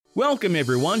Welcome,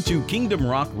 everyone, to Kingdom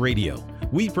Rock Radio.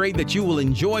 We pray that you will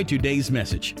enjoy today's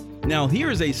message. Now,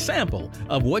 here is a sample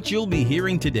of what you'll be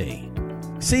hearing today.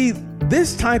 See,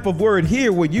 this type of word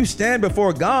here, where you stand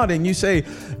before God and you say,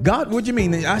 God, what do you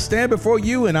mean? I stand before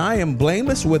you and I am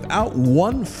blameless without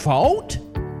one fault?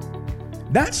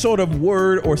 That sort of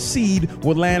word or seed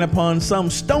will land upon some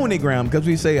stony ground, because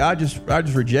we say, I just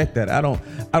reject that. I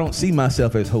don't see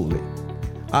myself as holy.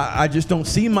 I just don't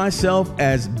see myself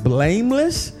as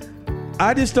blameless.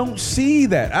 I just don't see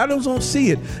that. I don't see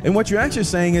it. And what you're actually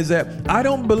saying is that I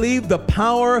don't believe the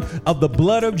power of the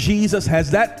blood of Jesus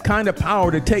has that kind of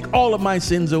power to take all of my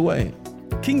sins away.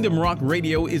 Kingdom Rock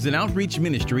Radio is an outreach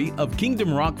ministry of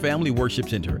Kingdom Rock Family Worship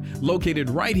Center,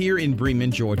 located right here in Bremen,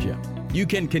 Georgia. You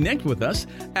can connect with us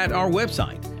at our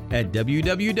website at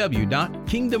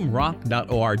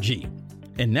www.kingdomrock.org.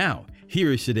 And now,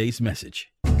 here is today's message.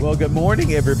 Well, good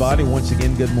morning, everybody. Once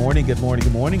again, good morning, good morning,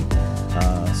 good morning.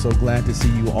 So glad to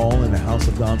see you all in the house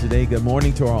of God today. Good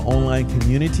morning to our online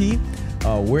community.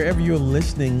 Wherever you're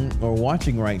listening or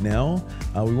watching right now,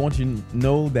 we want you to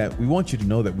know that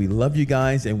we love you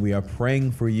guys and we are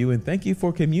praying for you. And thank you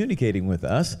for communicating with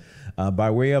us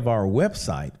by way of our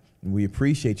website. We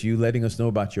appreciate you letting us know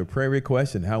about your prayer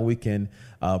requests and how we can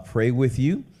pray with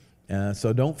you.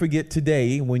 So don't forget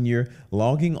today, when you're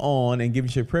logging on and giving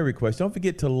us your prayer request, don't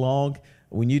forget to log.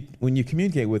 When you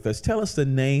communicate with us, tell us the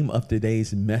name of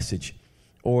today's message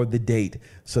or the date,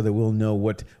 so that we'll know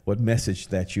what message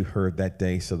that you heard that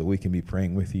day, so that we can be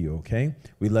praying with you, okay?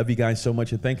 We love you guys so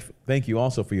much, and thank you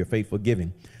also for your faithful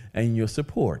giving and your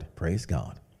support. Praise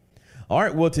God. All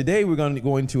right, well, today we're going to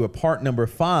go into a part number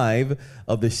 5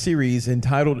 of the series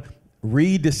entitled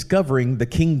Rediscovering the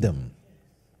Kingdom.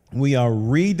 We are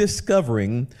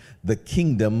rediscovering the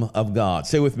kingdom of God.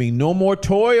 Say with me, no more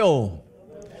toil.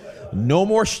 No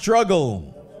more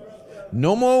struggle,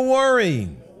 no more worry.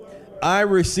 I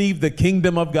receive the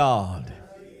kingdom of God.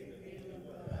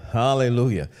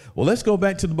 Hallelujah. Well, let's go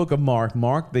back to the book of Mark.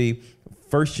 Mark, the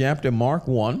first chapter, Mark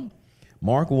 1.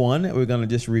 Mark 1, we're going to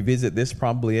just revisit this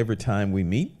probably every time we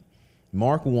meet.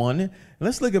 Mark 1,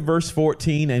 let's look at verse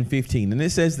 14 and 15. And it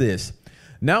says this: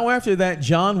 Now after that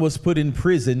John was put in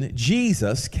prison,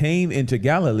 Jesus came into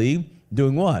Galilee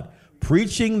doing what?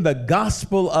 Preaching the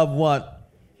gospel of what?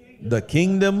 The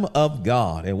kingdom of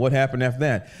God. And what happened after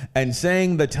that? And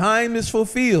saying, the time is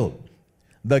fulfilled.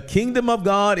 The kingdom of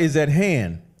God is at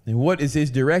hand. And what is his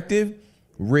directive?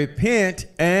 Repent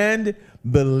and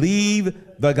believe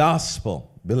the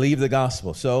gospel. Believe the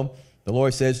gospel. So the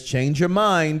Lord says, change your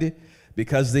mind,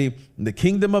 because the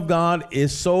kingdom of God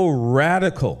is so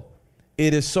radical.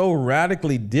 It is so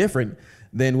radically different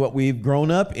than what we've grown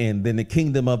up in, than the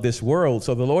kingdom of this world.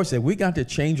 So the Lord said, we got to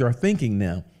change our thinking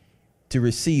now to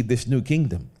receive this new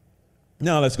kingdom.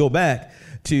 Now let's go back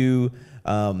to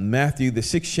Matthew, the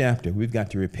 6th chapter. We've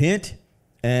got to repent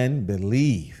and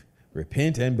believe.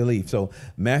 Repent and believe. So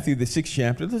Matthew, the 6th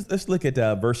chapter, let's look at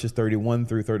verses 31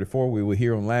 through 34. We were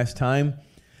here on last time.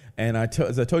 And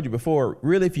as I told you before,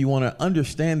 really, if you want to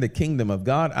understand the kingdom of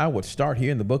God, I would start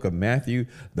here in the book of Matthew,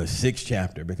 the 6th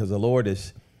chapter, because the Lord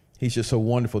he's just so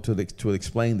wonderful to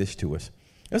explain this to us.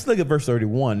 Let's look at verse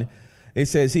 31. It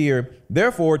says here,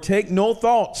 therefore take no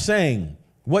thought, saying,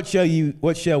 what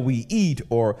shall we eat,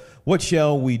 or what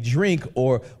shall we drink,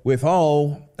 or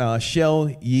withal shall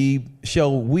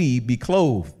we be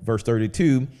clothed? Verse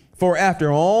 32, for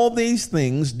after all these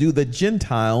things do the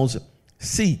Gentiles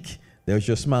seek. There's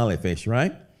your smiley face,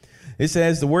 right? It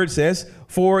says, the word says,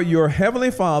 for your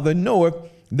heavenly Father knoweth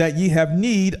that ye have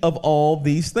need of all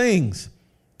these things.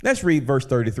 Let's read verse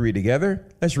 33 together.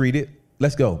 Let's read it.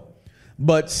 Let's go.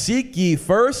 But seek ye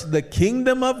first the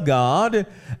kingdom of God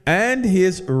and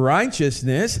his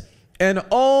righteousness, and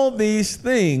all these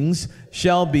things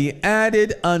shall be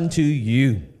added unto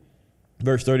you.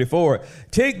 Verse 34,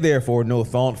 take therefore no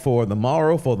thought for the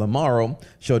morrow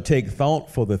shall take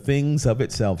thought for the things of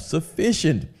itself.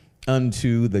 Sufficient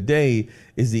unto the day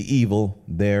is the evil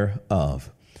thereof.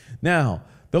 Now,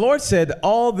 the Lord said,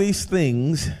 all these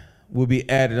things will be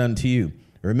added unto you.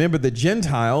 Remember, the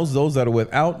Gentiles, those that are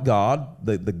without God,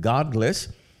 the godless,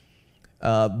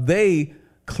 they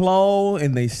claw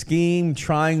and they scheme,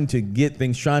 trying to get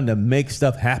things, trying to make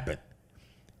stuff happen.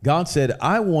 God said,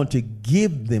 I want to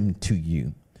give them to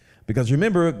you. Because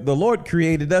remember, the Lord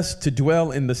created us to dwell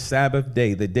in the Sabbath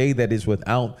day, the day that is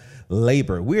without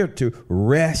labor. We are to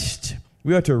rest.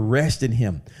 We are to rest in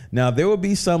him. Now, there will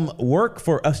be some work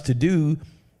for us to do,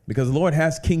 because the Lord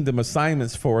has kingdom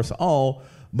assignments for us all.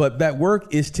 But that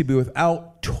work is to be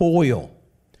without toil.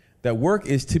 That work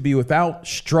is to be without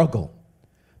struggle.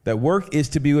 That work is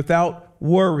to be without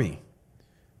worry.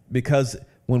 Because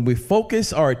when we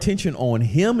focus our attention on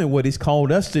him and what he's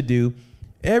called us to do,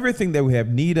 everything that we have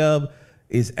need of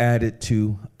is added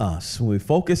to us. When we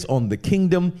focus on the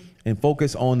kingdom and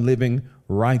focus on living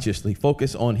righteously,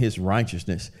 focus on his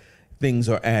righteousness, things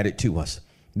are added to us.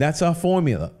 That's our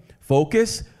formula.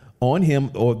 Focus on him,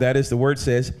 or that is the word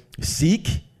says,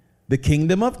 seek the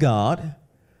kingdom of God.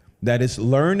 That is,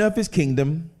 learn of his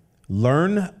kingdom,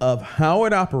 learn of how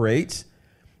it operates,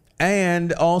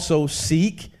 and also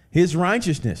seek his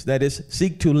righteousness. That is,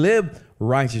 seek to live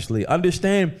righteously.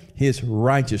 Understand his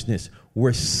righteousness.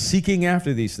 We're seeking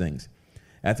after these things.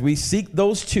 As we seek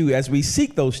those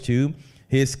two,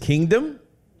 his kingdom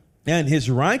and his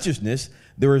righteousness,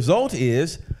 the result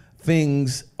is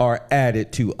things are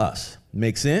added to us.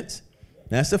 Make sense?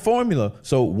 That's the formula.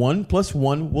 So 1 +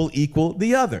 1 will equal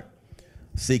the other.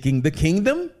 Seeking the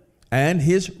kingdom and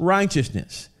his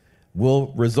righteousness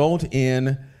will result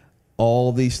in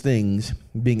all these things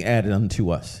being added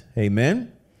unto us.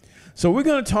 Amen. So we're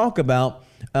going to talk about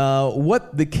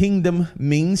what the kingdom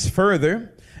means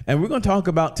further. And we're going to talk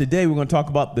about today, we're going to talk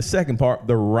about the second part,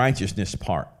 the righteousness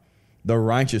part. The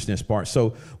righteousness part.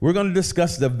 So we're going to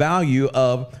discuss the value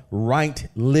of right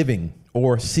living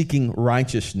or seeking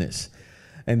righteousness.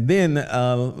 And then,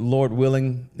 Lord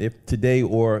willing, if today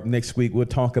or next week, we'll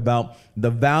talk about the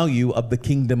value of the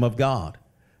kingdom of God,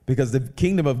 because the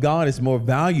kingdom of God is more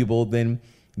valuable than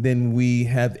we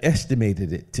have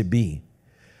estimated it to be.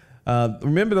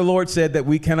 Remember, the Lord said that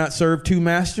we cannot serve two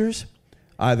masters.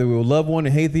 Either we will love one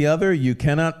and hate the other.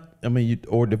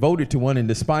 Or devoted to one and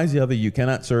despise the other. You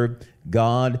cannot serve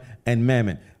God and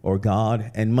mammon, or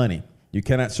God and money. You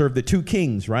cannot serve the two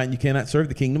kings, right? You cannot serve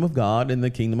the kingdom of God and the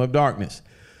kingdom of darkness.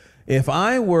 If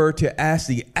I were to ask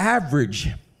the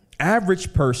average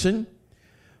person,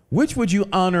 which would you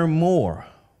honor more?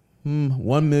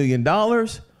 $1 million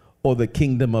or the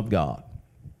kingdom of God?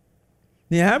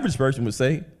 The average person would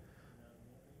say,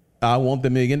 I want the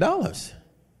 $1 million.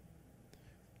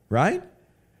 Right?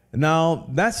 Now,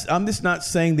 I'm just not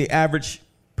saying the average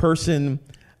person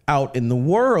out in the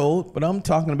world, but I'm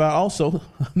talking about also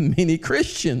many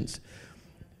Christians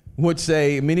would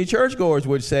say, many churchgoers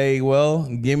would say, well,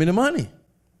 give me the money.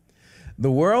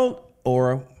 The world,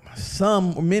 or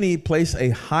many place a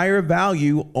higher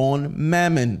value on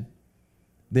mammon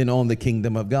than on the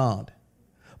kingdom of God.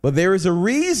 But there is a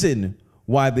reason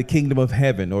why the kingdom of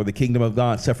heaven or the kingdom of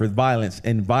God suffers violence,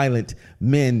 and violent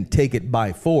men take it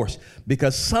by force,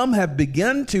 because some have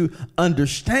begun to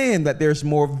understand that there's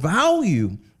more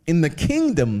value in the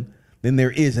kingdom than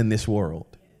there is in this world.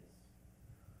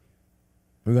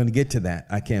 We're going to get to that.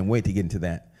 I can't wait to get into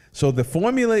that. So the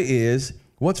formula is,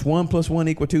 what's 1 +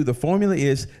 1 = 2? The formula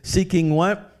is seeking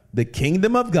what? The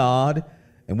kingdom of God.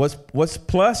 And what's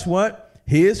plus what?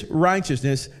 His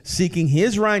righteousness. Seeking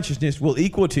his righteousness will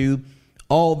equal to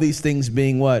all these things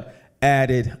being what?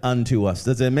 Added unto us.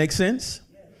 Does that make sense?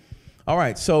 All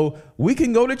right. So we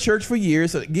can go to church for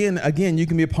years. Again, you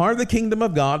can be a part of the kingdom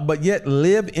of God, but yet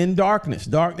live in darkness.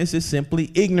 Darkness is simply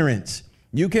ignorance.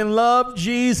 You can love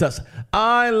Jesus.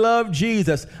 I love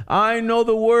Jesus. I know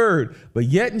the word, but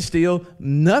yet and still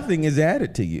nothing is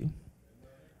added to you.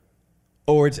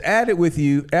 Or it's added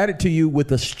to you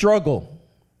with a struggle,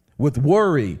 with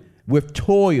worry, with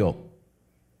toil.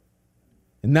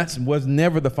 And that was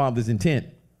never the Father's intent.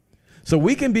 So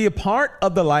we can be a part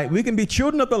of the light. We can be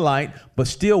children of the light, but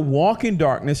still walk in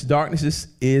darkness. Darkness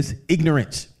is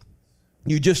ignorance.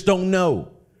 You just don't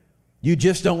know. You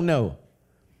just don't know.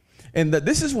 And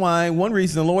this is why one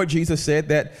reason the Lord Jesus said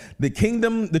that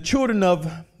the children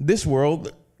of this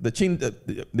world,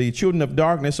 the children of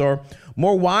darkness are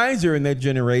more wiser in their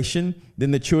generation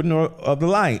than the children of the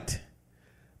light.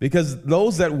 Because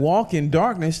those that walk in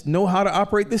darkness know how to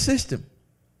operate the system.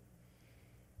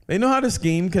 They know how to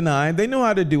scheme, connive. They know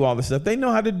how to do all this stuff. They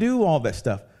know how to do all that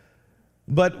stuff.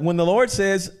 But when the Lord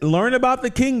says, learn about the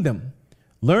kingdom,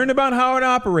 learn about how it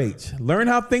operates, learn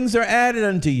how things are added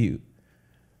unto you,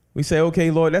 we say,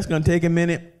 okay, Lord, that's going to take a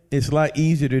minute. It's a lot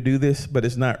easier to do this, but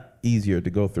it's not easier to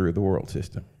go through the world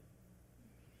system.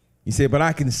 You say, but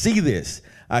I can see this.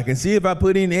 I can see if I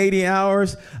put in 80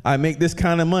 hours, I make this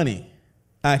kind of money.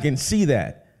 I can see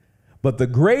that. But the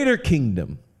greater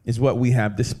kingdom is what we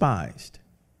have despised.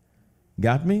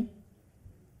 Got me?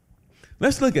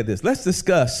 Let's look at this. Let's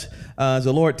discuss as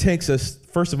the Lord takes us,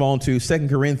 first of all, to 2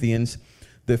 Corinthians,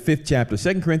 the 5th chapter,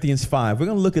 2 Corinthians 5. We're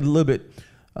going to look at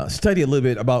study a little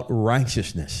bit about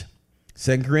righteousness.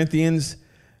 2 Corinthians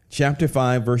chapter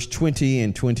 5, verse 20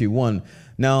 and 21.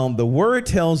 Now, the word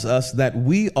tells us that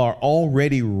we are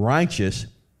already righteous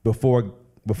before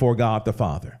God the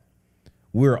Father.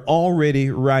 We're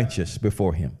already righteous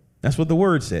before him. That's what the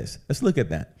word says. Let's look at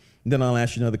that. Then I'll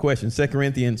ask you another question. 2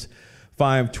 Corinthians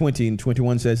 5:20 and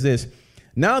 21 says this: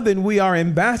 Now then we are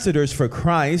ambassadors for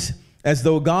Christ, as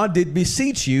though God did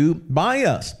beseech you by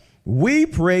us. We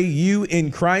pray you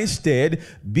in Christ's stead,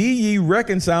 be ye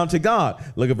reconciled to God.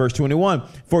 Look at verse 21.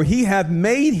 For he hath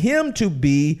made him to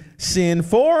be sin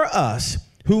for us,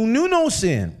 who knew no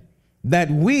sin,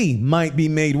 that we might be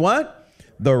made what?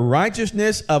 The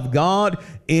righteousness of God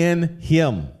in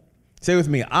him. Say with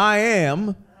me, I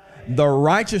am the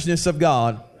righteousness of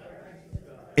God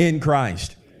in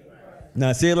Christ.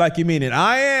 Now say it like you mean it.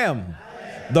 I am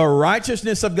the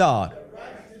righteousness of God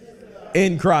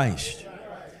in Christ.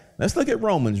 Let's look at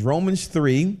Romans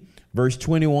 3, verse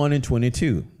 21 and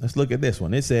 22. Let's look at this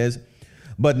one. It says,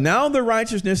 But now the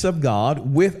righteousness of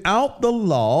God without the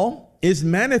law is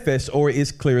manifest, or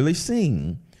is clearly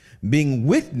seen, being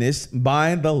witnessed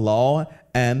by the law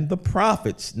and the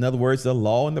prophets. In other words, the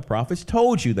law and the prophets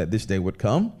told you that this day would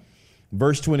come.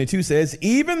 Verse 22 says,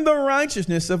 Even the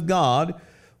righteousness of God,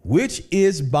 which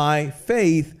is by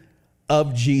faith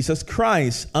of Jesus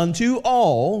Christ, unto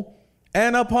all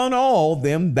and upon all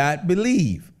them that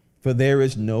believe, for there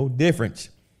is no difference.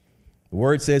 The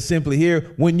word says simply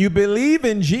here, when you believe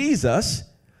in Jesus,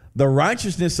 the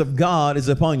righteousness of God is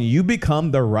upon you. You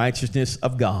become the righteousness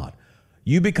of God.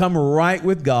 You become right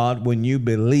with God when you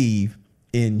believe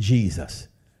in Jesus.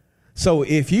 So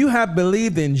if you have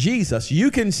believed in Jesus,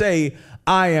 you can say,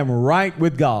 I am right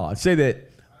with God. Say that,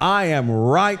 I am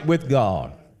right with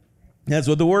God. That's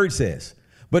what the word says.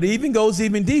 But it even goes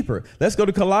even deeper. Let's go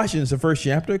to Colossians, the first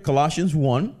chapter, Colossians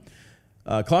 1.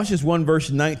 Colossians 1, verse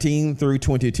 19 through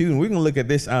 22. And we're going to look at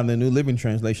this out of the New Living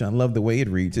Translation. I love the way it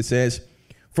reads. It says,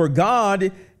 For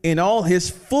God in all his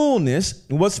fullness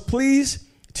was pleased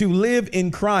to live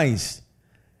in Christ,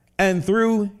 and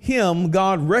through him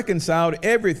God reconciled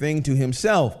everything to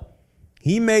himself.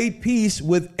 He made peace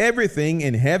with everything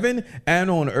in heaven and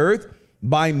on earth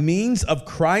by means of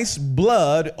Christ's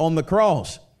blood on the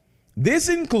cross. This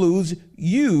includes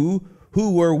you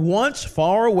who were once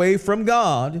far away from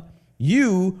God.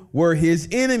 You were his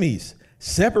enemies,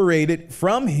 separated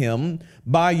from him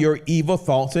by your evil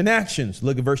thoughts and actions.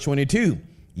 Look at verse 22.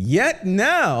 Yet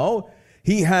now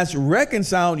he has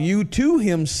reconciled you to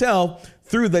himself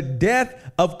through the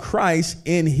death of Christ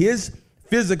in his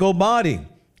physical body.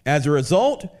 As a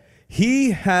result,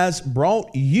 he has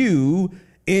brought you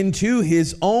into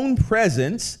his own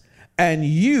presence, and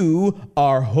you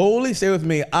are holy. Say with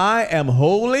me, I am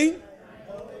holy.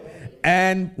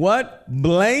 And what?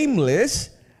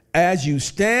 Blameless, as you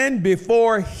stand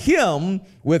before him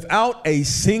without a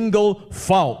single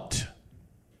fault.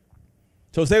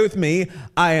 So say with me,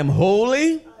 I am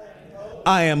holy.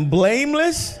 I am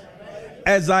blameless,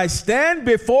 as I stand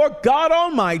before God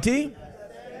Almighty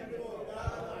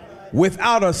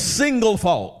without a single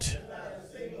fault.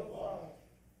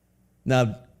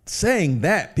 Now, saying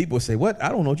that, people say, what? I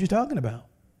don't know what you're talking about.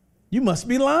 You must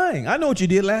be lying. I know what you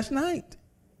did last night.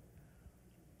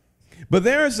 But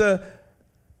there's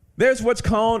what's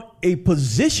called a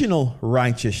positional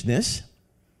righteousness,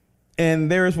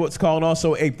 and there is what's called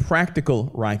also a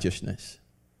practical righteousness.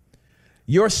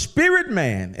 Your spirit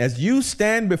man, as you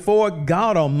stand before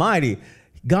God Almighty,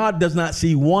 God does not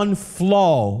see one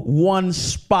flaw, one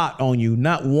spot on you,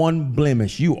 not one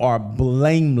blemish. You are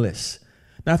blameless.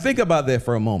 Now think about that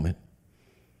for a moment.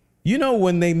 You know,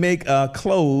 when they make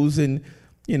clothes and,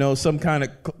 you know, some kind of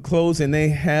clothes, and they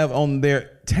have on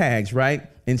their tags, right?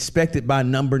 Inspected by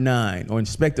number 9, or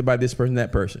inspected by this person,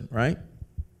 that person, right?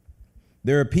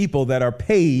 There are people that are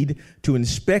paid to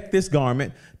inspect this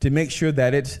garment to make sure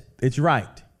that it's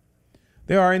right.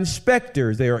 There are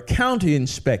inspectors. There are county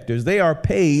inspectors. They are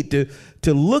paid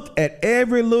to look at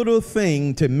every little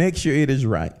thing to make sure it is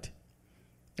right.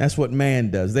 That's what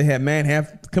man does. Man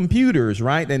have computers,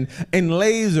 right? And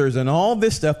lasers and all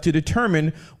this stuff to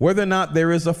determine whether or not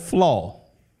there is a flaw,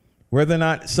 whether or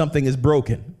not something is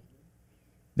broken.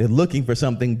 They're looking for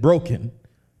something broken.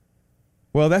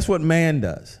 Well, that's what man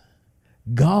does.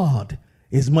 God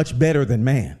is much better than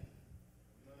man.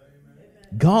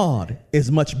 God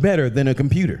is much better than a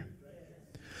computer.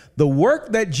 The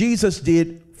work that Jesus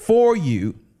did for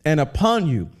you and upon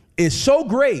you is so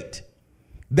great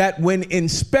that when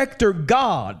Inspector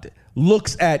God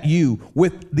looks at you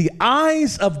with the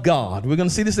eyes of God, we're going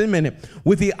to see this in a minute,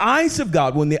 with the eyes of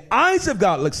God, when the eyes of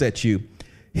God looks at you,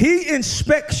 he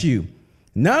inspects you.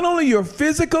 Not only your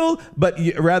physical, but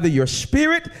rather your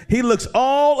spirit. He looks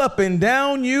all up and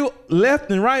down you,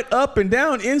 left and right, up and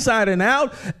down, inside and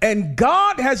out. And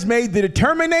God has made the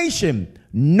determination,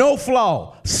 no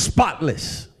flaw,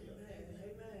 spotless.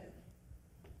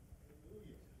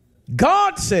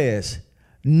 God says,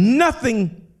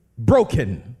 nothing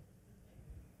broken.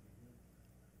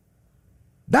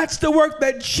 That's the work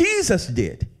that Jesus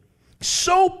did.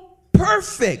 So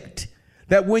perfect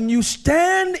that when you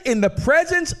stand in the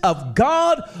presence of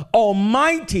God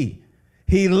Almighty,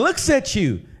 he looks at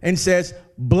you and says,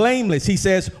 blameless. He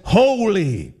says,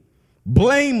 holy,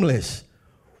 blameless,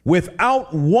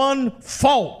 without one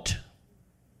fault.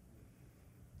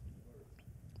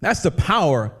 That's the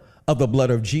power of the blood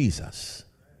of Jesus.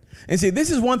 And see,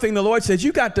 this is one thing the Lord says,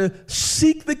 you got to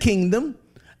seek the kingdom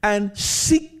and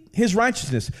seek his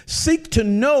righteousness. Seek to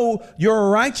know your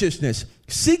righteousness.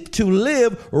 Seek to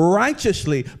live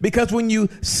righteously. Because when you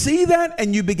see that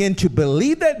and you begin to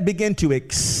believe that, begin to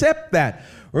accept that.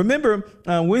 Remember,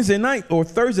 Wednesday night or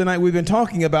Thursday night, we've been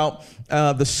talking about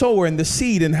the sower and the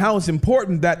seed and how it's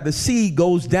important that the seed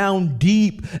goes down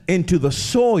deep into the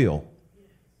soil.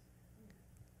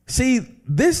 See,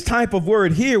 this type of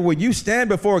word here, when you stand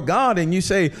before God and you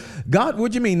say, God,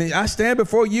 what do you mean? I stand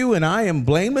before you and I am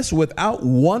blameless without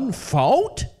one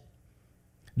fault?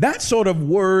 That sort of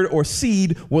word or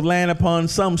seed would land upon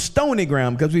some stony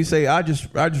ground, because we say, I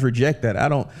just reject that. I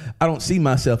don't see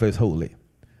myself as holy.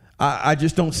 I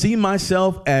just don't see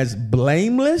myself as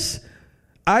blameless.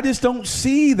 I just don't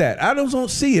see that. I don't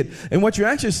see it. And what you're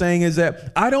actually saying is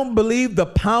that I don't believe the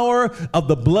power of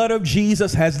the blood of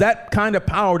Jesus has that kind of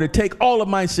power to take all of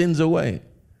my sins away.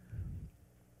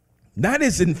 That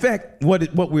is, in fact,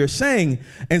 what we're saying.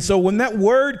 And so when that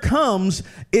word comes,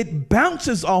 it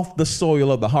bounces off the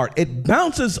soil of the heart. It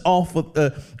bounces off of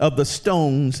the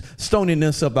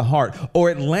stoniness of the heart, or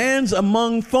it lands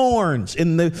among thorns.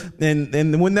 And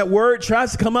when that word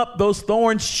tries to come up, those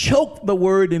thorns choke the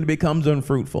word and it becomes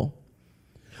unfruitful.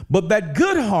 But that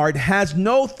good heart has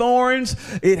no thorns,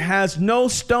 it has no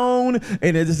stone,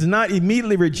 and it is not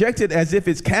immediately rejected as if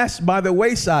it's cast by the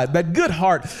wayside. That good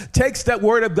heart takes that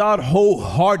word of God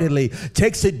wholeheartedly,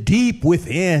 takes it deep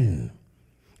within,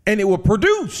 and it will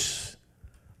produce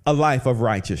a life of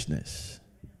righteousness.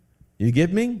 You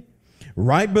get me?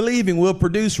 Right believing will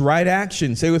produce right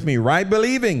action. Say with me, right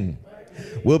believing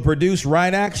will produce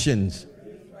right actions.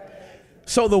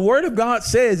 So the word of God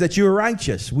says that you're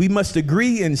righteous. We must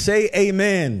agree and say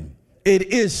amen. It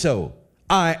is so.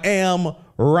 I am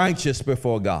righteous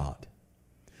before God.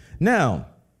 Now,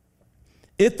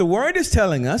 if the word is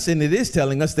telling us, and it is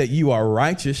telling us that you are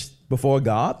righteous before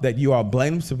God, that you are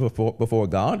blameless before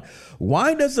God,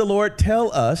 why does the Lord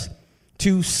tell us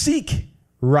to seek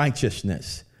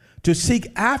righteousness, to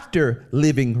seek after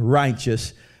living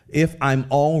righteous if I'm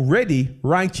already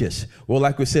righteous? Well,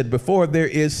 like we said before, there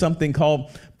is something called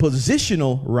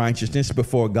positional righteousness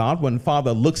before God. When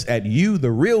Father looks at you,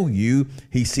 the real you,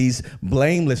 he sees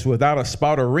blameless, without a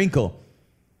spot or wrinkle.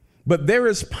 But there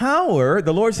is power.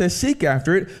 The Lord says seek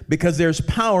after it, because there's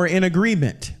power in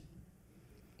agreement.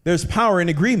 There's power in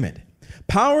agreement.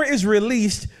 Power is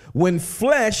released when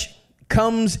flesh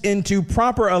comes into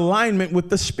proper alignment with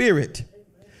the Spirit.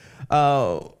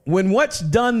 When what's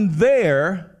done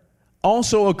there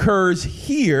also occurs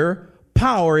here,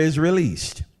 power is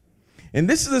released. And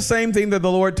this is the same thing that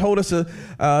the Lord told us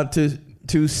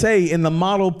to say in the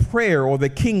model prayer, or the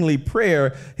kingly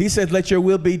prayer. He said, let your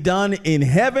will be done in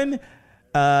heaven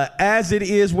as it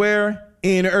is where?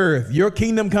 In earth. Your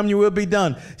kingdom come, your will be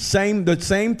done. The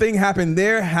same thing happened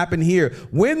there, happened here.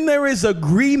 When there is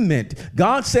agreement,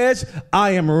 God says,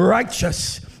 I am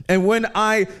righteous. And when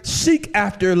I seek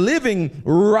after living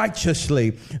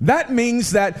righteously, that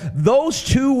means that those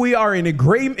two, we are in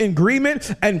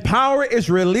agreement, and power is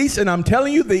released. And I'm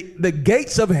telling you, the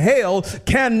gates of hell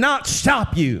cannot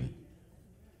stop you.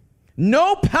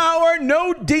 No power,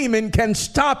 no demon can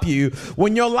stop you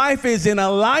when your life is in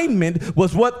alignment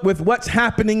with what's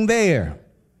happening there.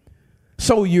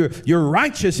 So you're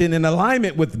righteous and in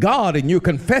alignment with God, and you're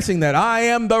confessing that I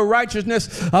am the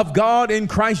righteousness of God in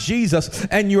Christ Jesus,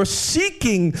 and you're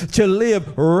seeking to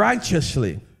live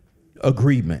righteously.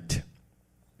 Agreement.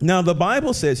 Now the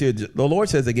Bible says here, the Lord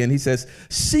says again, he says,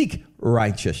 seek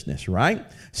righteousness, right?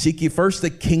 Seek ye first the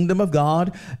kingdom of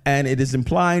God, and it is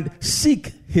implied,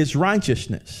 seek his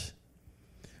righteousness.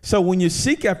 So when you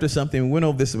seek after something, we went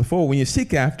over this before, when you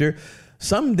seek after,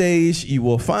 some days you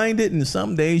will find it and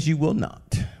some days you will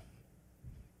not.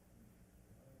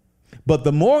 But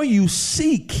the more you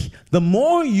seek, the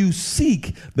more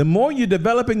you're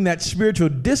developing that spiritual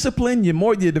discipline, the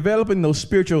more you're developing those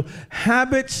spiritual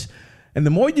habits, and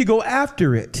the more you go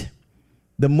after it,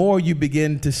 the more you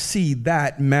begin to see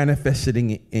that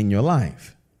manifesting in your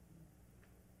life.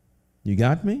 You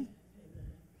got me?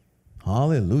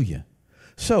 Hallelujah.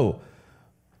 So,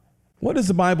 what does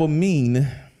the Bible mean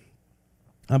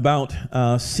about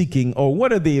seeking, or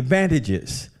what are the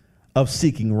advantages of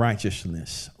seeking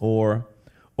righteousness or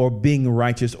or being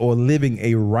righteous or living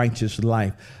a righteous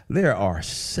life? There are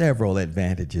several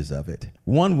advantages of it.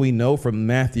 One, we know from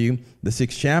Matthew, the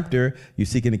 6th chapter, you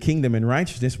seeking the kingdom and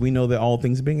righteousness, we know that all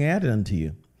things are being added unto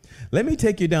you. Let me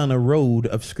take you down a road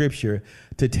of scripture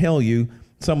to tell you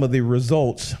some of the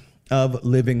results of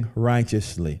living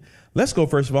righteously. Let's go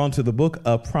first of all to the book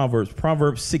of Proverbs.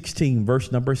 Proverbs 16,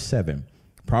 verse number 7.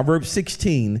 Proverbs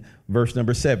 16, verse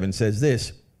number 7 says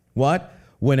this. What?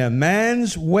 When a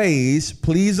man's ways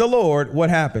please the Lord, what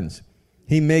happens?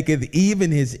 He maketh even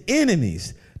his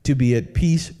enemies to be at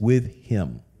peace with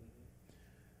him.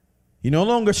 You're no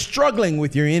longer struggling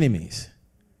with your enemies.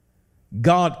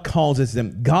 God causes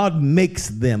them, God makes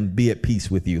them be at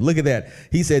peace with you. Look at that.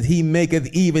 He says he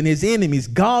maketh even his enemies.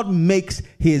 God makes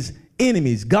his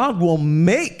enemies. God will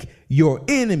make your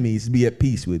enemies be at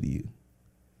peace with you.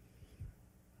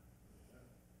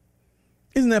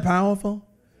 Isn't that powerful?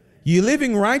 You're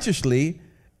living righteously,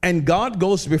 and God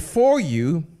goes before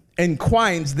you and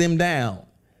quiets them down.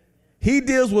 He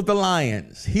deals with the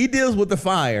lions. He deals with the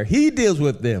fire. He deals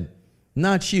with them,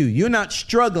 not you. You're not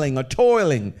struggling or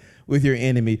toiling with your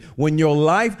enemy. When your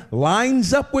life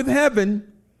lines up with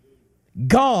heaven,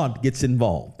 God gets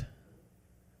involved.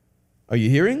 Are you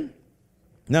hearing?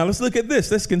 Now let's look at this.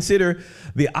 Let's consider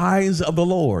the eyes of the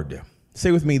Lord.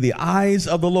 Say with me, the eyes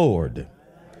of the Lord.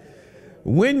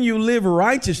 When you live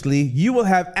righteously, you will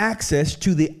have access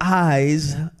to the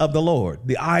eyes of the Lord,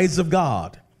 the eyes of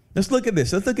God. Let's look at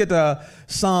this. Let's look at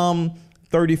Psalm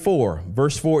 34,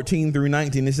 verse 14 through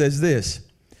 19. It says this,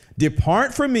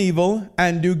 depart from evil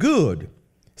and do good.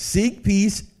 Seek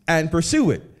peace and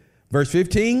pursue it. Verse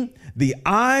 15, the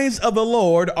eyes of the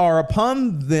Lord are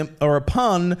upon them, or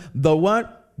upon the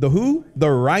what? The who? The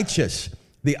righteous.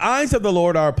 The eyes of the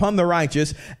Lord are upon the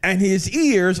righteous, and his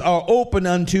ears are open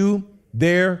unto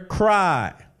their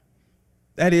cry.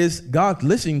 That is, God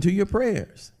listening to your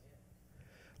prayers.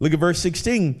 Look at verse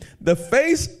 16. The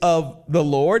face of the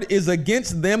Lord is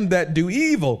against them that do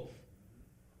evil,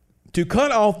 to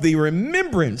cut off the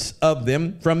remembrance of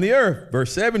them from the earth.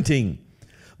 Verse 17.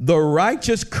 The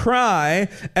righteous cry,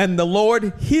 and the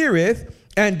Lord heareth,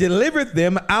 and delivereth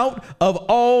them out of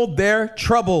all their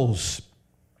troubles.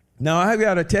 Now, I've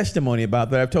got a testimony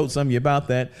about that. I've told some of you about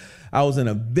that. I was in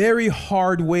a very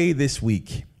hard way this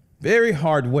week. Very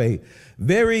hard way.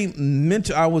 Very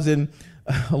mental. I was in,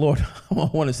 Lord, I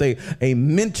want to say a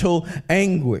mental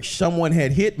anguish. Someone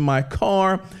had hit my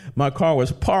car. My car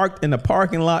was parked in the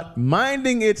parking lot,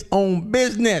 minding its own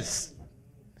business,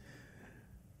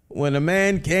 when a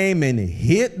man came and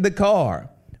hit the car.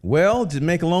 Well, to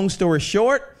make a long story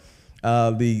short,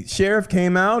 the sheriff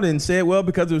came out and said, well,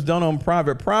 because it was done on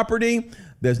private property,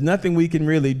 there's nothing we can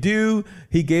really do.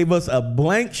 He gave us a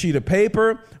blank sheet of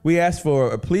paper. We asked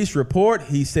for a police report.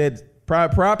 He said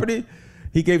private property.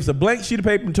 He gave us a blank sheet of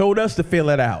paper and told us to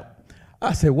fill it out.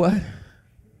 I said, what?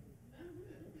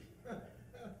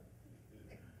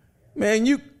 Man,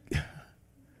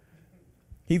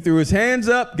 He threw his hands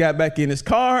up, got back in his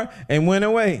car, and went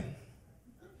away.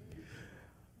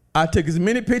 I took as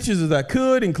many pictures as I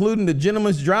could, including the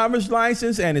gentleman's driver's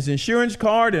license and his insurance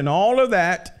card and all of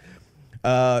that.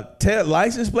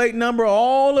 License plate number,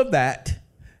 all of that.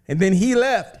 And then he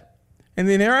left. And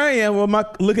then here I am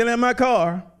looking at my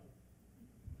car.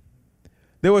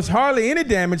 There was hardly any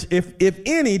damage, if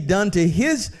any, done to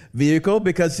his vehicle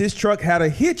because his truck had a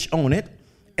hitch on it.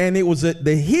 And it was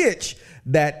the hitch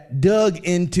that dug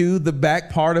into the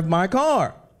back part of my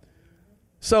car.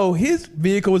 So his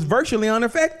vehicle was virtually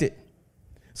unaffected.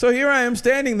 So here I am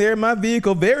standing there, my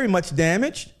vehicle very much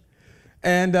damaged.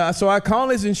 And so I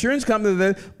called his insurance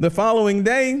company the following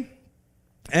day,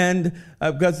 and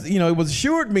because it was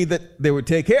assured me that they would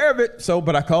take care of it.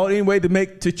 But I called anyway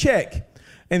to check,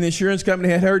 and the insurance company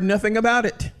had heard nothing about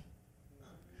it.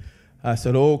 I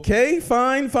said, okay,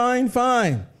 fine.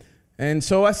 And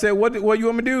so I said, what do you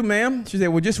want me to do, ma'am? She said,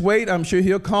 well, just wait. I'm sure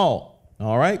he'll call.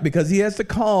 All right, because he has to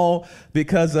call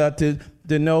because to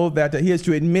know that he has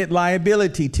to admit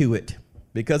liability to it.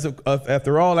 Because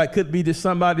after all, that could be just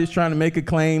somebody who's trying to make a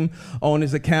claim on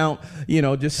his account.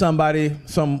 Just somebody.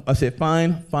 I said,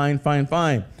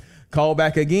 fine. Call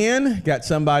back again. Got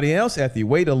somebody else. After you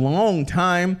wait a long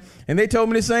time, and they told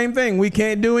me the same thing. We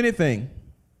can't do anything.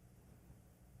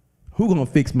 Who gonna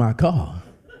fix my car?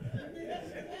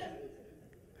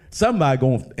 Somebody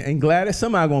gonna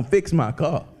fix my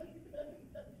car.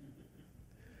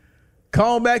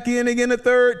 Call back in again a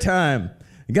third time.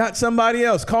 Got somebody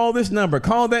else. Call this number.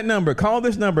 Call that number. Call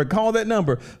this number. Call that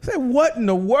number. I said, what in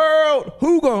the world?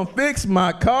 Who gonna fix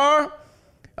my car?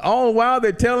 All the while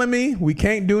they're telling me we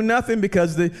can't do nothing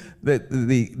because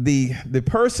the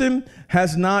person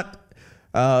has not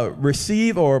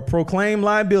receive or proclaim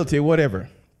liability or whatever.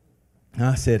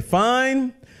 I said,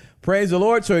 fine. Praise the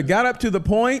Lord. So it got up to the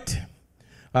point.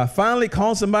 I finally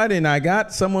called somebody and I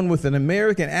got someone with an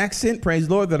American accent, praise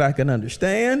the Lord, that I can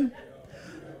understand.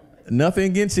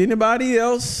 Nothing against anybody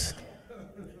else.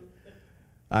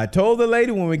 I told the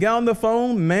lady when we got on the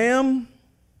phone, ma'am,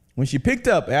 when she picked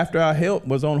up after our help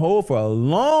was on hold for a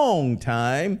long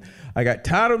time, I got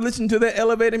tired of listening to that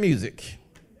elevator music.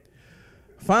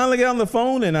 Finally got on the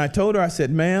phone and I told her, I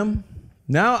said, ma'am,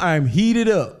 now I'm heated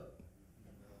up.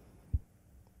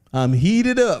 I'm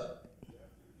heated up.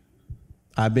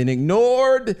 I've been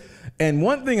ignored. And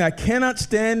one thing I cannot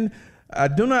stand, I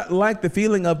do not like the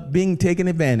feeling of being taken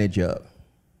advantage of.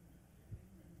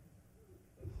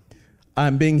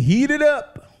 I'm being heated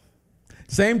up.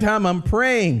 Same time I'm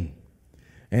praying.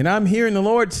 And I'm hearing the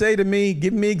Lord say to me,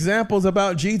 give me examples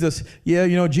about Jesus. Yeah,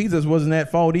 you know, Jesus wasn't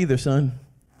at fault either, son.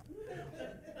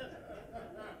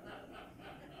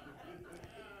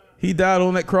 He died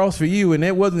on that cross for you, and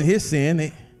it wasn't his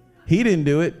sin. He didn't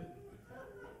do it.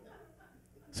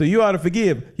 So you ought to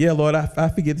forgive. Yeah, Lord, I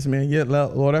forgive this man. Yeah,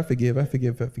 Lord, I forgive.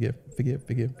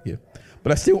 Forgive.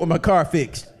 But I still want my car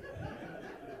fixed.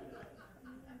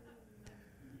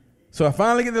 So I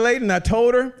finally get the lady and I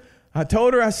told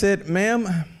her, I said, ma'am,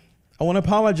 I want to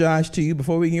apologize to you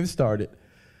before we can get started.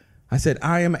 I said,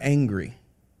 I am angry,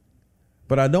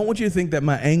 but I don't want you to think that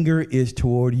my anger is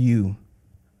toward you.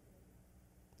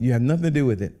 You have nothing to do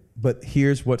with it, but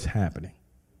here's what's happening.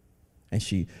 And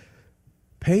she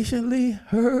patiently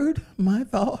heard my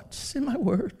thoughts and my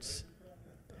words.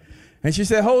 And she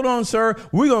said, hold on, sir.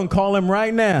 We're going to call him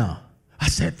right now. I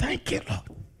said, thank you, Lord.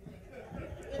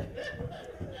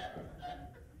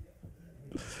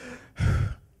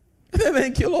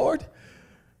 Thank you, Lord.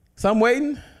 So I'm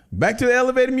waiting. Back to the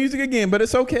elevator music again, but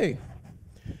it's okay.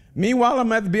 Meanwhile, I'm going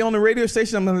to have to be on the radio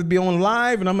station. I'm going to be on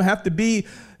live, and I'm going to have to be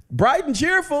bright and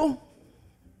cheerful.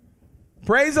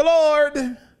 Praise the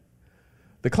Lord.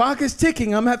 The clock is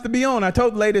ticking. I'm going to have to be on. I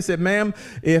told the lady, I said, ma'am,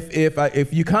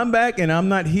 if you come back and I'm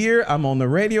not here, I'm on the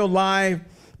radio live,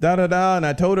 And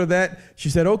I told her that. She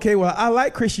said, okay, well, I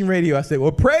like Christian radio. I said,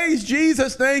 well, praise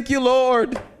Jesus. Thank you,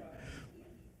 Lord.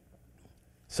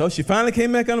 So she finally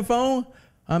came back on the phone.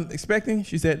 I'm expecting.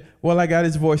 She said, well, I got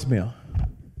his voicemail.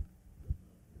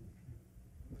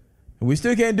 And we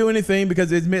still can't do anything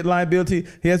because it's admit liability.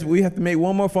 We have to make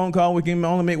one more phone call. We can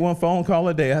only make one phone call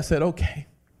a day. I said, okay.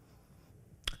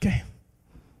 I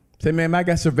said, ma'am, I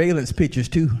got surveillance pictures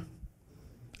too.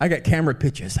 I got camera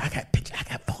pictures. I got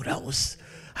photos.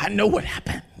 I know what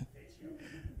happened.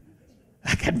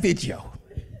 I got video.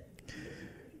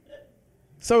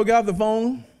 So we got off the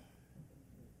phone.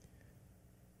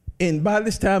 And by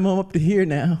this time, I'm up to here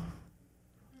now.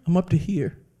 I'm up to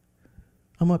here.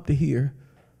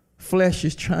 Flesh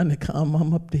is trying to come.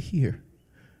 I'm up to here.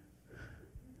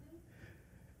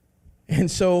 And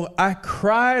so I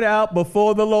cried out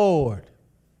before the Lord.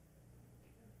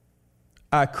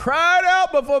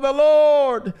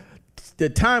 The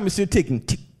time is still ticking.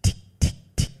 Tick, tick, tick,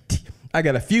 tick, tick. I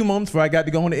got a few moments before I got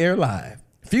to go on the air live.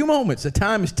 A few moments. The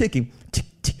time is ticking. Tick,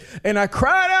 tick. And I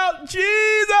cried out,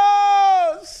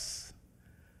 Jesus!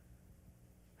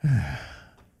 I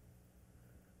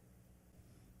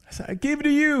said, I give it to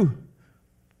you.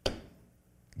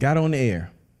 Got on the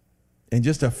air. And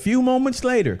just a few moments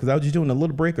later, because I was just doing a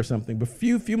little break or something, but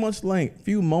few moments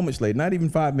later, not even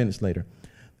 5 minutes later,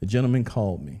 the gentleman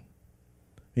called me.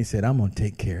 He said, I'm going to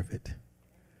take care of it.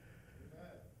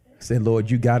 I said, Lord,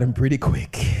 you got him pretty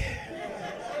quick.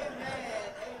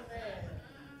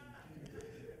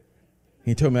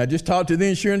 He told me, I just talked to the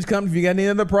insurance company. If you got any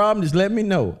other problem, just let me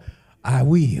know. I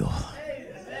will.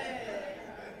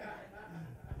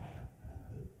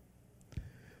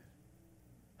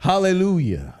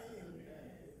 Hallelujah.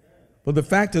 But the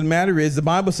fact of the matter is, the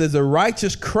Bible says, the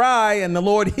righteous cry and the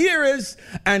Lord hears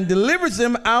and delivers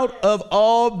them out of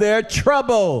all their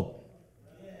trouble.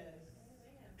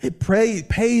 It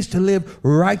pays to live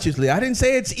righteously. I didn't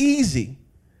say it's easy,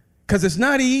 because it's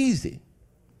not easy.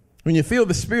 When you feel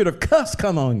the spirit of cuss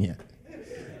come on you.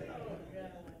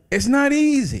 It's not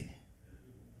easy.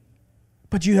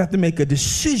 But you have to make a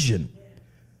decision.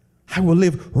 I will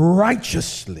live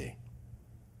righteously.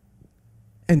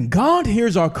 And God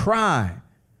hears our cry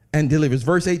and delivers.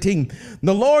 Verse 18,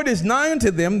 the Lord is nigh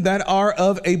unto them that are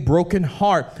of a broken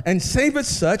heart, and saveth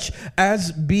such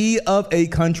as be of a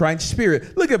contrite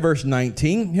spirit. Look at verse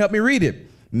 19. Help me read it.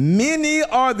 Many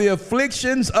are the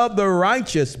afflictions of the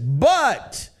righteous,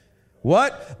 but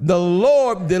what? The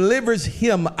Lord delivers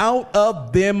him out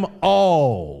of them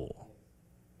all.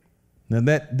 Now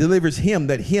that delivers him,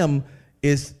 that him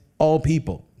is all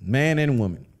people, man and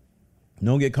woman.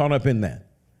 Don't get caught up in that.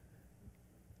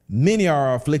 Many are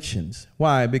our afflictions.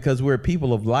 Why? Because we're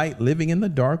people of light living in the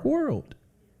dark world.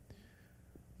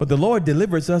 But the Lord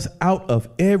delivers us out of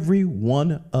every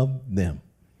one of them.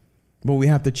 But we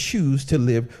have to choose to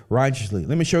live righteously.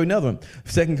 Let me show you another one.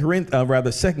 Second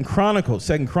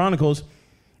Chronicles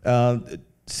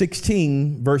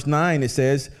 16, verse 9, it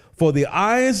says, for the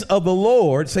eyes of the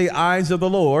Lord, say eyes of the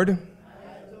Lord,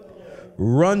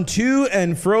 run to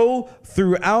and fro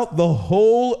throughout the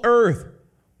whole earth.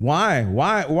 Why?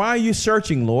 Why are you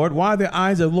searching, Lord? Why are the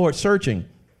eyes of the Lord searching?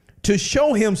 To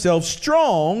show himself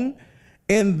strong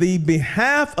in the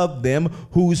behalf of them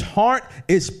whose heart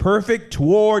is perfect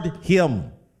toward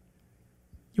him.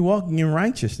 You're walking in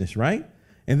righteousness, right?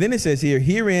 And then it says here,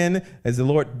 herein, as the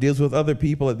Lord deals with other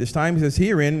people at this time, he says,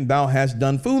 herein thou hast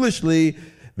done foolishly.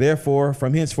 Therefore,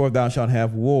 from henceforth thou shalt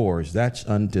have wars. That's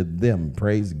unto them.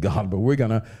 Praise God. But we're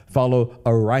going to follow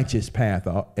a righteous path.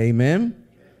 Amen.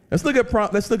 Let's look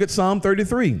at Psalm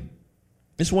 33.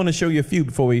 Just want to show you a few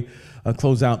before we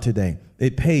close out today.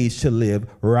 It pays to live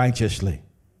righteously.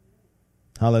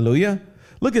 Hallelujah.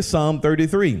 Look at Psalm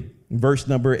 33, verse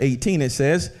number 18. It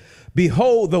says,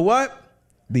 behold, the what?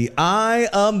 The eye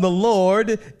of the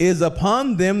Lord is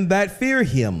upon them that fear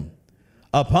him,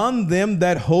 upon them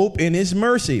that hope in his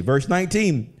mercy. Verse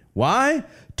 19. Why?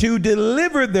 To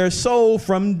deliver their soul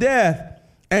from death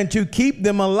and to keep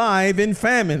them alive in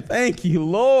famine. Thank you,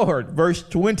 Lord. Verse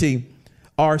 20.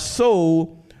 Our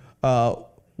soul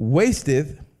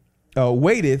waiteth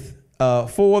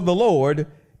for the Lord.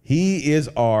 He is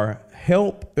our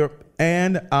help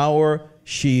and our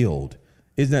shield.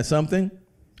 Isn't that something?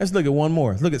 Let's look at one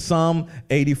more. Let's look at Psalm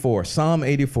 84. Psalm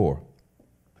 84.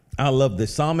 I love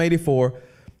this. Psalm 84.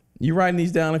 You writing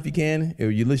these down if you can, or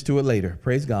you listen to it later.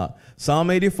 Praise God. Psalm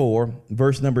 84,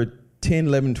 verse number 10,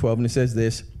 11, 12. And it says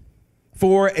this,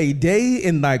 for a day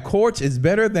in thy courts is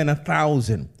better than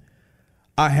 1,000.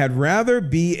 I had rather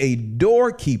be a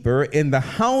doorkeeper in the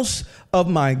house of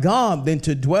my God than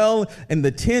to dwell in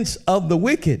the tents of the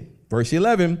wicked. Verse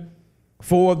 11,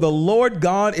 for the Lord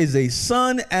God is a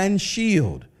sun and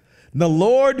shield. The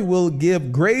Lord will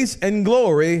give grace and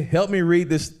glory. Help me read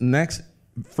this next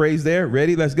phrase there.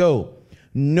 Ready? Let's go.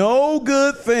 No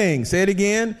good thing. Say it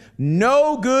again.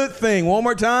 No good thing. One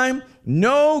more time.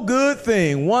 No good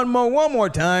thing. One more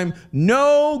time.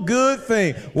 No good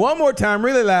thing. One more time,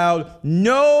 really loud.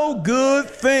 No good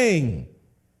thing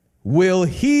will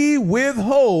he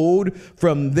withhold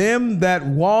from them that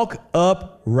walk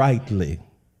uprightly.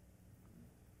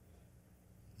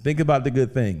 Think about the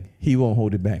good thing. He won't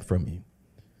hold it back from you.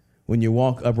 When you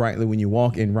walk uprightly, when you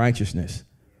walk in righteousness.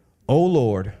 O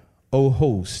Lord, O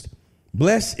host,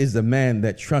 blessed is the man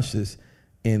that trusteth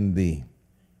in thee.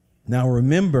 Now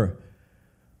remember,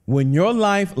 when your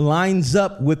life lines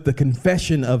up with the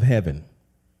confession of heaven,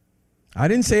 I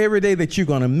didn't say every day that you're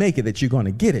going to make it, that you're going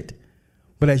to get it.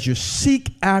 But as you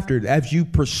seek after it, as you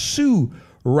pursue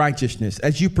righteousness,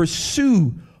 as you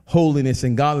pursue holiness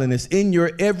and godliness in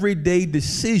your everyday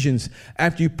decisions,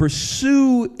 after you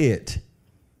pursue it,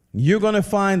 you're going to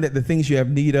find that the things you have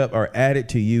need of are added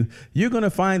to you. You're going to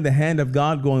find the hand of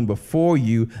God going before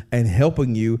you and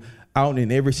helping you out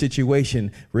in every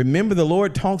situation. Remember, the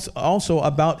Lord talks also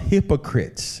about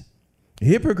hypocrites. A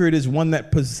hypocrite is one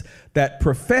that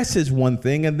professes one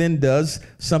thing and then does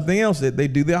something else, that they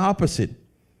do the opposite.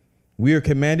 We are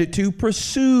commanded to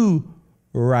pursue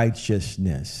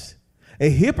righteousness. A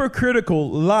hypocritical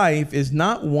life is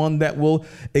not one that will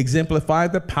exemplify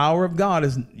the power of God.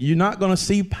 You're not going to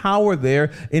see power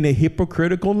there in a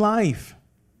hypocritical life.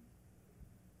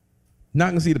 Not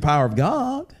going to see the power of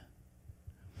God.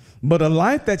 But a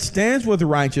life that stands with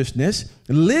righteousness,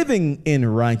 living in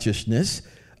righteousness.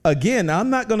 Again,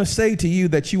 I'm not going to say to you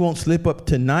that you won't slip up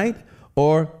tonight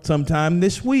or sometime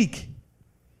this week.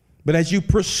 But as you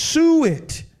pursue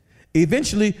it,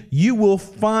 eventually you will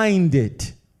find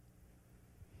it.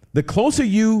 The closer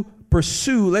you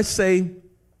pursue, let's say,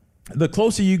 the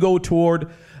closer you go toward,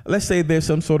 let's say there's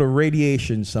some sort of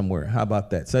radiation somewhere. How about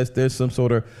that? So there's some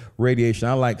sort of radiation.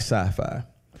 I like sci-fi.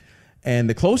 And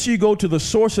the closer you go to the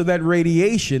source of that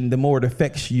radiation, the more it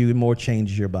affects you, the more it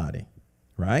changes your body,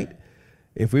 right?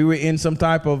 If we were in some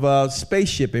type of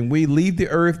spaceship and we leave the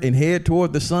earth and head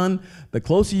toward the sun, the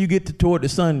closer you get toward the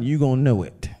sun, you're going to know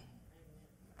it.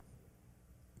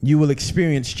 You will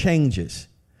experience changes.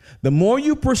 The more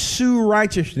you pursue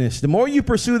righteousness, the more you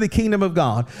pursue the kingdom of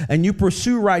God and you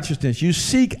pursue righteousness, you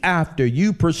seek after,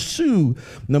 you pursue,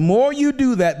 the more you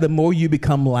do that, the more you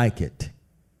become like it.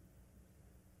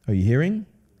 Are you hearing?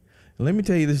 Let me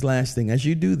tell you this last thing. As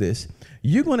you do this,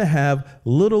 you're going to have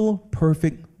little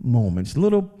perfect moments,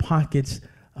 little pockets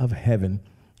of heaven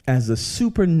as the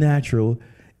supernatural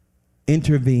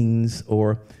intervenes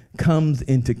or comes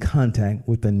into contact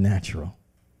with the natural.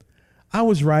 I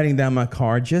was riding down my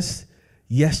car just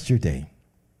yesterday,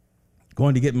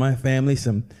 going to get my family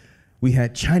we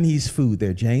had Chinese food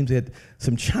there, James. We had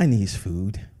some Chinese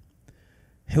food.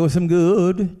 It was some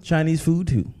good Chinese food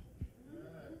too.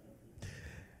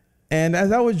 And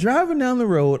as I was driving down the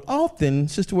road, often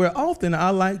I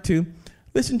like to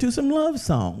listen to some love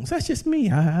songs. That's just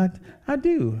me. I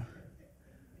do.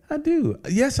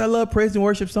 Yes, I love praise and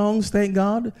worship songs. Thank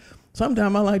God.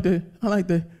 Sometimes I like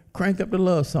to crank up the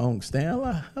love song, Stan.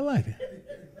 I like it.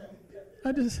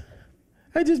 That's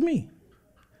just me.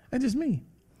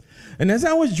 And as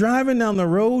I was driving down the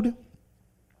road,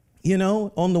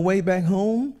 on the way back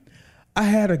home, I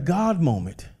had a God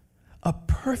moment, a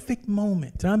perfect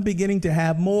moment. And I'm beginning to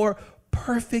have more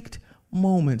perfect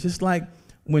moments. It's like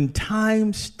when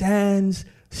time stands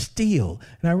still.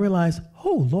 And I realized,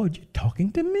 oh, Lord, you're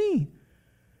talking to me.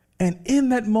 And in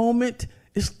that moment,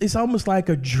 it's almost like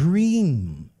a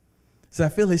dream. So I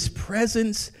feel his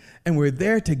presence, and we're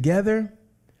there together.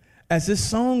 As this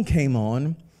song came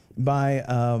on by,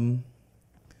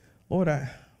 Lord, I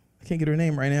can't get her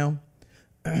name right now.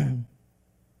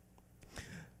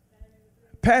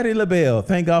 Patti LaBelle.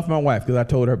 Thank God for my wife, because I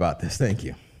told her about this. Thank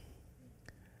you.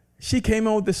 She came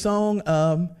on with the song.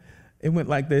 It went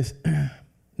like this.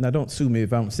 Now, don't sue me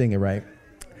if I don't sing it right.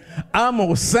 I'm going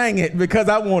to sing it because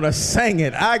I want to sing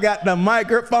it. I got the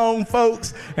microphone,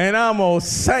 folks, and I'm going to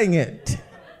sing it.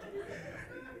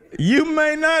 You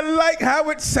may not like how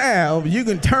it sounds. You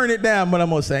can turn it down, but I'm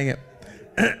going to sing it.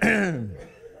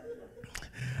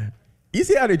 You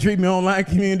see how they treat me online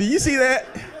community? You see that?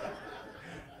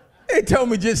 They told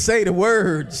me just say the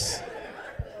words.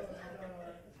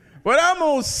 But I'm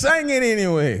going to sing it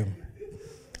anyway.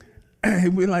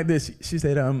 It went like this. She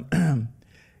said,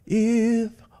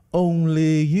 if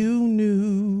only you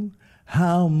knew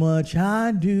how much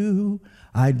I do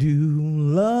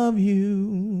love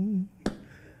you.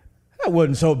 That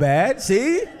wasn't so bad,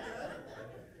 see?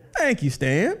 Thank you,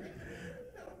 Stan.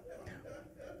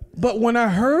 But when I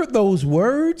heard those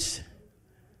words,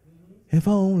 if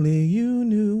only you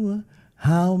knew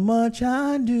how much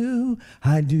I do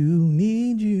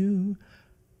need you.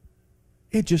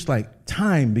 It just like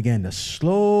time began to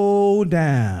slow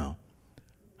down.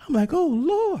 I'm like, oh,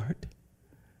 Lord,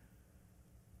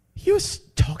 you're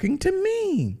talking to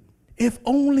me. If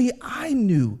only I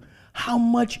knew how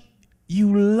much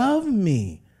you love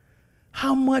me,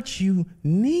 how much you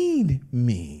need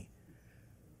me.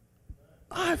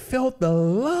 I felt the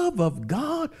love of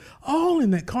God all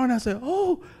in that car, and I said,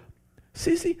 oh,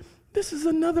 Cece, this is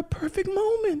another perfect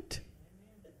moment.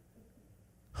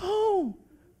 Oh,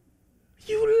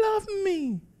 you love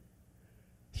me.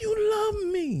 You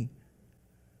love me.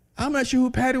 I'm not sure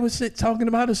who Patty was talking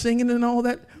about or singing and all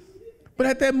that, but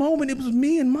at that moment, it was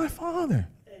me and my Father.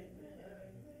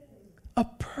 A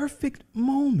perfect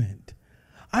moment.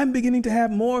 I'm beginning to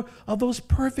have more of those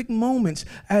perfect moments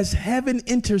as heaven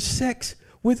intersects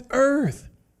with earth.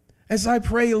 As I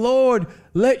pray, Lord,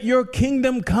 let your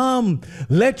kingdom come.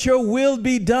 Let your will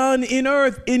be done in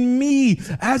earth, in me,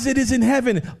 as it is in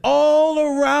heaven, all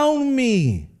around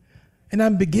me. And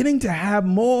I'm beginning to have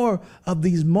more of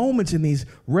these moments and these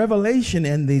revelation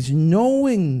and these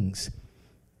knowings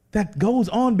that goes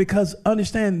on, because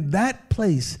understand that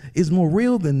place is more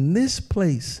real than this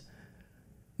place.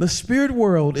 The spirit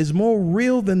world is more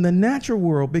real than the natural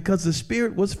world because the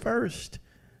spirit was first.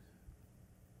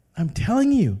 I'm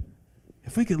telling you,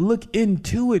 if we could look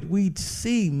into it, we'd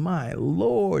see, my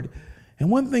Lord. And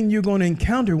one thing you're going to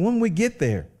encounter when we get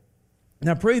there, and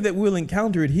I pray that we'll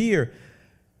encounter it here,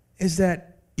 is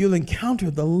that you'll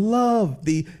encounter the love,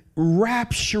 the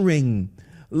rapturing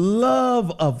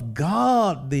love of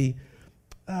God, the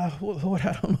what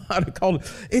I don't know how to call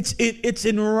it. It's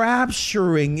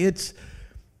enrapturing. It's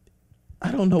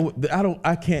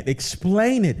I can't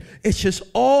explain it. It's just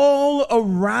all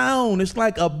around. It's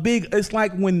like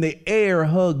when the air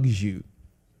hugs you.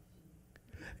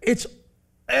 It's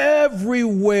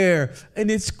everywhere, and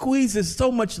it squeezes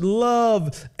so much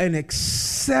love and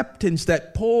acceptance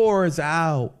that pours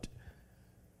out.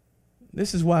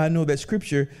 This is why I know that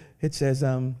scripture, it says,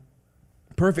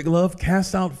 perfect love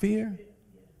casts out fear.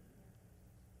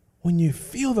 When you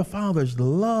feel the Father's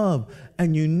love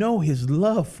and you know his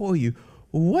love for you,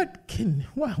 why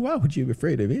would you be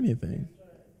afraid of anything?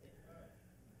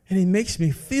 And it makes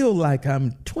me feel like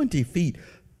I'm 20 feet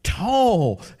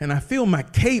tall and I feel my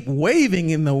cape waving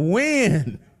in the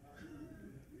wind.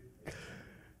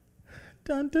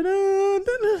 Dun, dun, dun,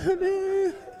 dun, dun,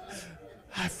 dun.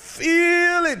 I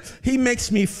feel it. He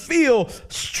makes me feel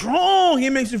strong. He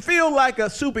makes me feel like a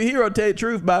superhero. Tell you the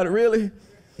truth about it, really.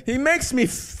 He makes me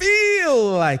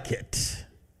feel like it.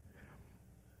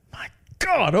 My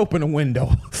God, open a window.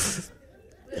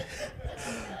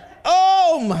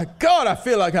 Oh my God, I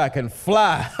feel like I can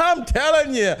fly. I'm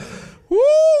telling you.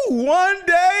 Woo, one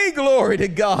day, glory to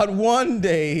God, one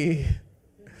day.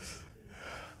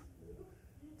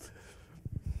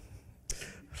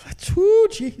 Woo,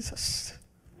 Jesus.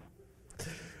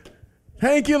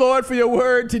 Thank you, Lord, for your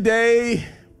word today.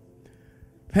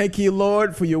 Thank you,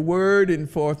 Lord, for your word and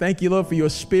thank you, Lord, for your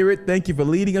spirit. Thank you for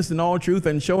leading us in all truth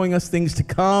and showing us things to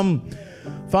come.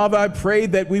 Father, I pray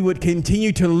that we would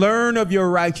continue to learn of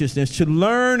your righteousness, to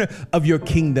learn of your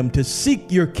kingdom, to seek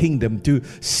your kingdom, to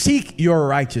seek your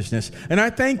righteousness. And I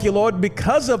thank you, Lord,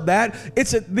 because of that,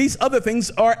 these other things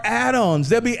are add-ons.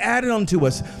 They'll be added on to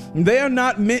us. They are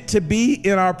not meant to be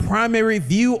in our primary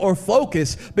view or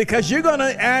focus, because you're going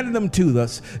to add them to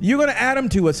us. You're going to add them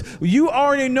to us. You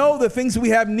already know the things we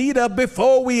have need of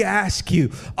before we ask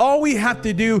you. All we have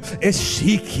to do is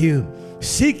seek you.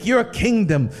 Seek your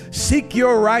kingdom. Seek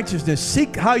your righteousness.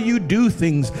 Seek how you do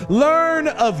things. Learn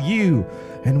of you.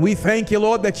 And we thank you,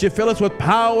 Lord, that you fill us with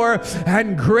power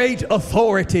and great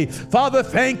authority. Father,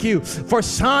 thank you for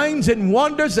signs and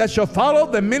wonders that shall follow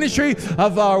the ministry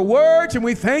of our words. And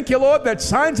we thank you, Lord, that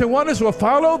signs and wonders will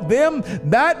follow them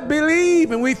that believe.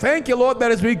 And we thank you, Lord,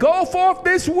 that as we go forth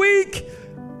this week,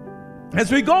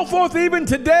 as we go forth even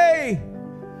today,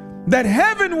 that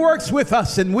heaven works with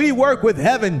us and we work with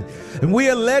heaven, and we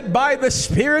are led by the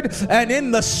Spirit and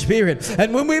in the Spirit.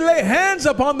 And when we lay hands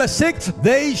upon the sick,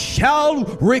 they shall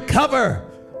recover.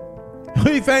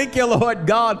 We thank you, Lord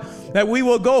God, that we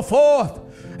will go forth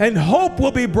and hope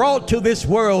will be brought to this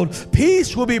world.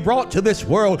 Peace will be brought to this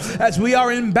world as we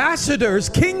are ambassadors,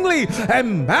 kingly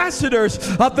ambassadors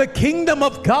of the kingdom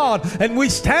of God. And we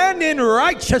stand in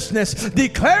righteousness,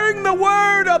 declaring the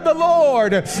word of the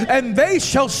Lord. And they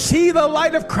shall see the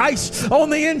light of Christ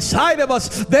on the inside of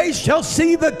us. They shall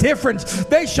see the difference.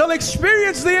 They shall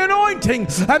experience the anointing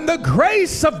and the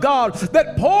grace of God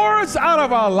that pours out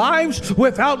of our lives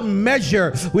without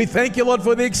measure. We thank you, Lord,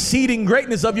 for the exceeding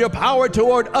greatness of your power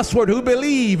toward usward who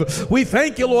believe. We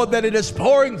thank you, Lord, that it is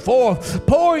pouring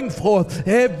forth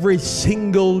every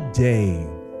single day.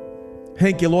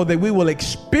 Thank you, Lord, that we will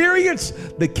experience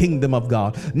the kingdom of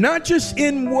God, not just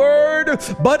in word,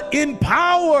 but in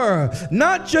power,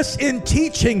 not just in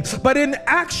teaching, but in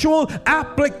actual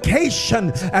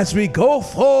application. As we go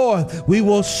forth, we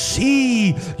will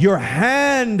see your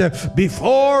hand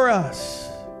before us.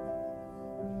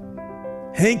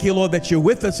 Thank you, Lord, that you're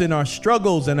with us in our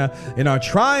struggles and in our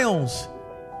trials.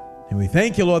 And we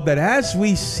thank you, Lord, that as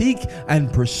we seek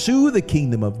and pursue the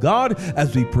kingdom of God,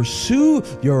 as we pursue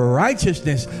your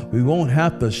righteousness, we won't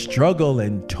have to struggle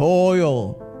and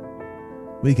toil.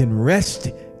 We can rest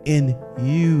in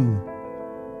you.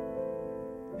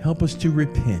 Help us to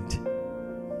repent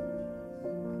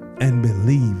and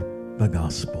believe the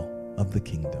gospel of the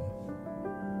kingdom.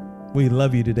 We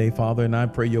love you today, Father, and I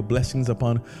pray your blessings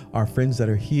upon our friends that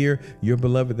are here, your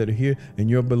beloved that are here, and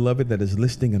your beloved that is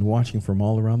listening and watching from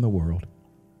all around the world.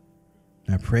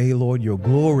 I pray, Lord, your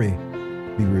glory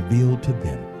be revealed to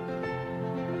them.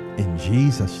 In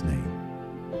Jesus' name,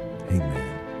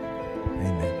 amen.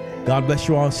 Amen. God bless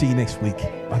you all. See you next week.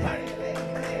 Bye-bye.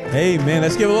 Amen.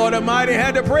 Let's give the Lord a mighty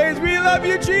hand of praise. We love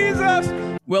you, Jesus.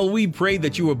 Well, we pray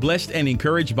that you were blessed and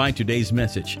encouraged by today's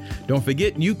message. Don't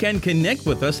forget, you can connect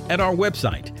with us at our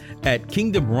website at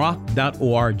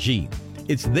kingdomrock.org.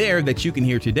 It's there that you can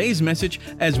hear today's message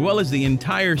as well as the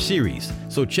entire series,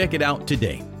 so check it out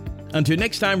today. Until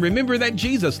next time, remember that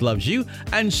Jesus loves you,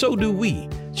 and so do we.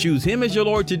 Choose him as your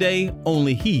Lord today.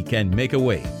 Only he can make a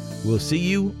way. We'll see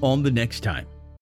you on the next time.